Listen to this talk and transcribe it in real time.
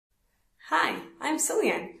Hi, I'm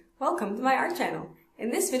Ciliann. Welcome to my art channel.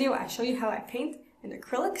 In this video I show you how I paint an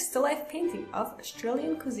acrylic still life painting of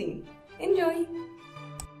Australian cuisine. Enjoy!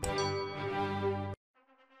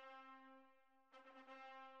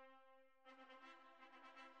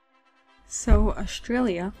 So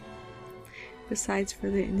Australia, besides for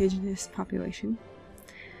the indigenous population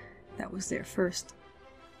that was there first,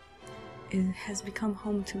 it has become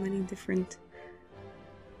home to many different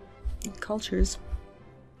cultures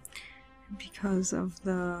because of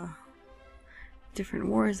the different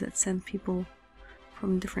wars that sent people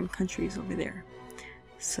from different countries over there.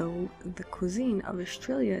 So the cuisine of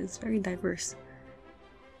Australia is very diverse.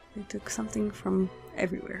 They took something from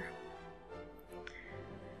everywhere.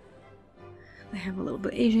 They have a little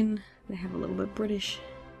bit Asian, they have a little bit British,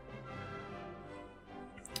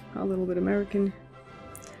 a little bit American,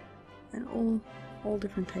 and all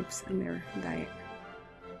different types in their diet.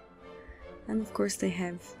 And of course they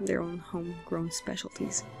have their own homegrown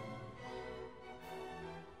specialties.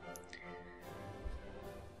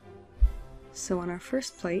 So on our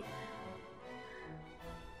first plate,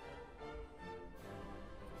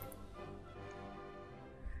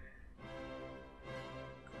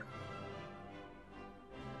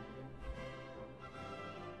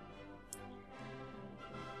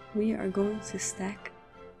 we are going to stack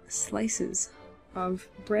slices of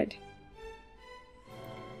bread.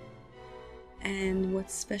 And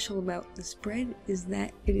what's special about this bread is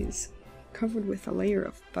that it is covered with a layer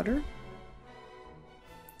of butter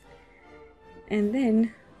and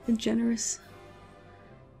then a generous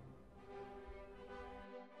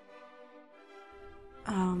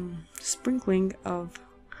sprinkling of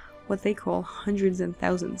what they call hundreds and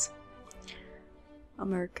thousands.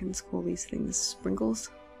 Americans call these things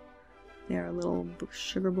sprinkles. They are little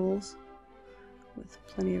sugar bowls with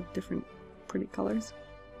plenty of different pretty colors.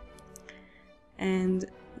 And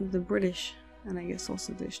the British, and I guess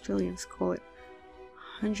also the Australians, call it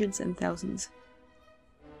hundreds and thousands.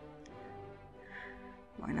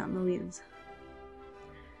 Why not millions?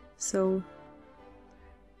 So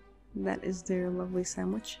that is their lovely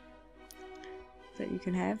sandwich that you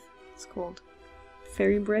can have. It's called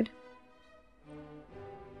fairy bread.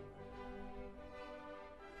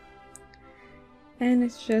 And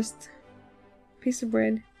it's just a piece of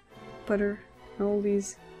bread, butter, and all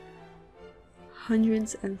these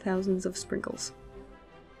hundreds and thousands of sprinkles.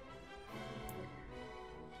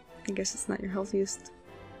 I guess it's not your healthiest,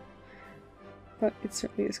 but it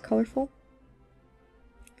certainly is colorful,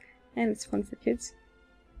 and it's fun for kids.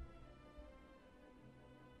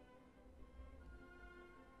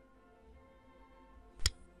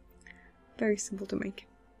 Very simple to make.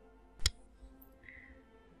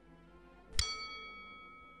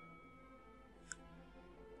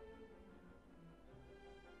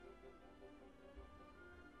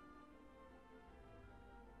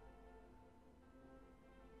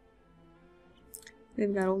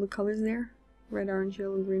 They've got all the colors there: red, orange,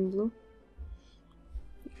 yellow, green, blue.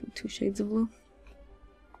 Even 2 shades of blue.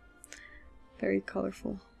 Very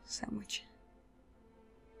colorful sandwich.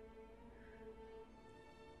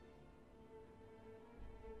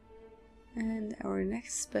 And our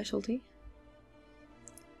next specialty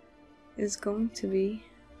is going to be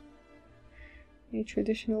a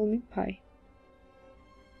traditional meat pie.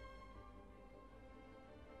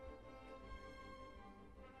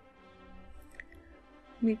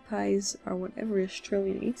 Meat pies are what every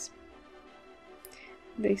Australian eats.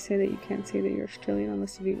 They say that you can't say that you're Australian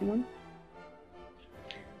unless you've eaten one.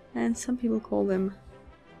 And some people call them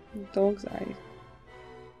dog's eye.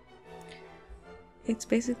 It's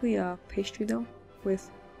basically a pastry dough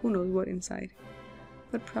with who knows what inside,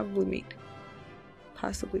 but probably meat.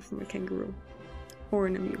 Possibly from a kangaroo or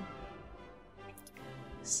an emu.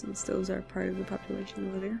 Since those are part of the population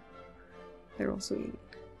over there, they're also eaten.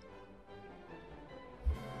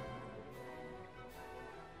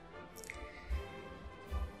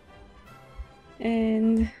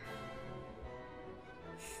 And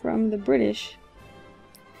from the British,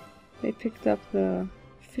 they picked up the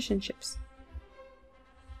fish and chips.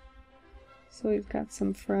 So we've got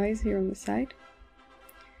some fries here on the side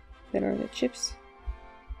that are the chips.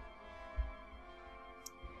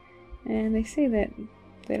 And they say that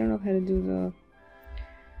they don't know how to do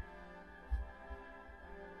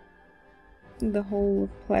the whole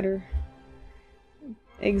platter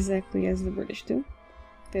exactly as the British do.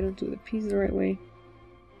 They don't do the peas the right way.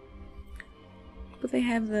 But they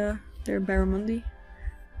have their barramundi.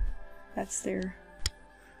 That's their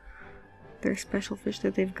special fish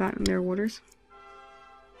that they've got in their waters.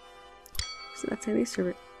 So that's how they serve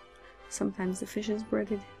it. Sometimes the fish is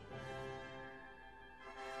breaded.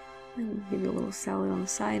 And give you a little salad on the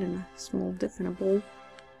side and a small dip in a bowl.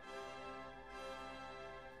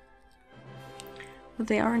 But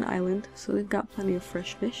they are an island, so they've got plenty of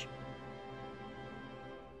fresh fish.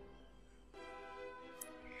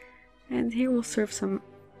 And here we'll serve some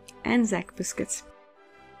Anzac biscuits.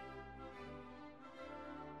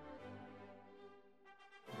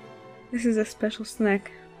 This is a special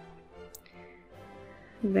snack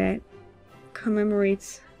that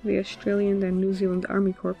commemorates the Australian and New Zealand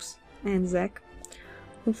Army Corps, Anzac,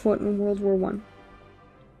 who fought in World War I.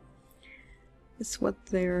 It's what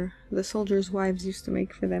the soldiers' wives used to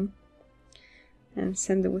make for them and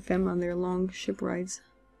send it with them on their long ship rides,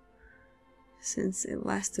 since it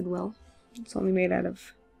lasted well. It's only made out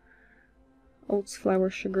of oats, flour,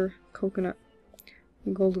 sugar, coconut,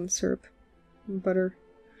 golden syrup, butter,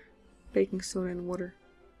 baking soda, and water.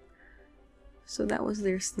 So that was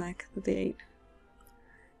their snack that they ate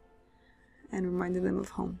and reminded them of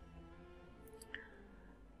home.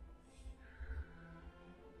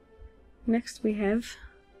 Next we have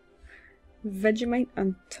Vegemite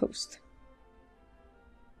on toast.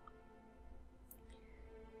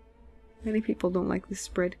 Many people don't like this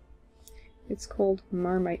spread. It's called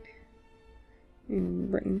Marmite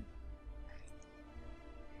in Britain.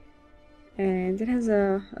 And it has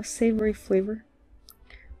a savory flavor,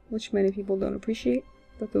 which many people don't appreciate,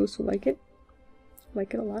 but those who like it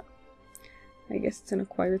a lot. I guess it's an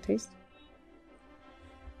acquired taste.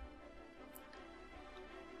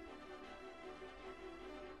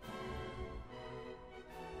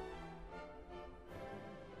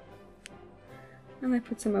 And I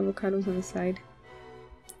put some avocados on the side,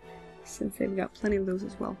 since they've got plenty of those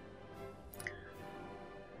as well.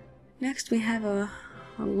 Next we have a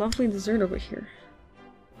lovely dessert over here.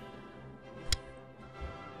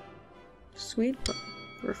 Sweet but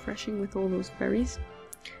refreshing with all those berries.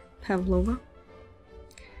 Pavlova.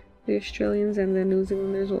 The Australians and the New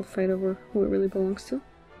Zealanders will fight over who it really belongs to.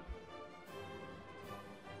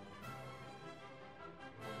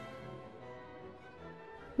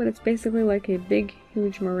 But it's basically like a big,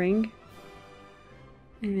 huge meringue,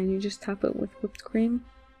 and you just top it with whipped cream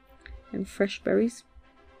and fresh berries,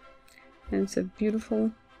 and it's a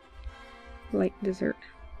beautiful, light dessert.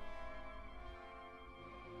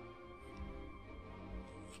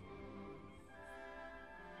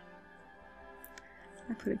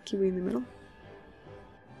 I put a kiwi in the middle.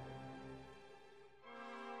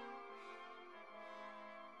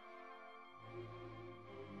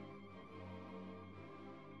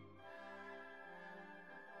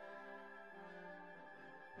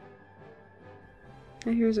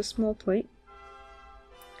 And here's a small plate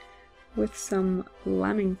with some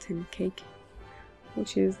lamington cake,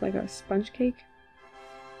 which is like a sponge cake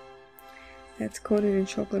that's coated in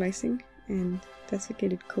chocolate icing and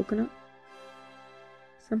desiccated coconut.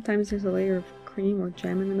 Sometimes there's a layer of cream or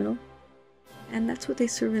jam in the middle. And that's what they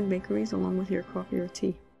serve in bakeries along with your coffee or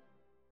tea.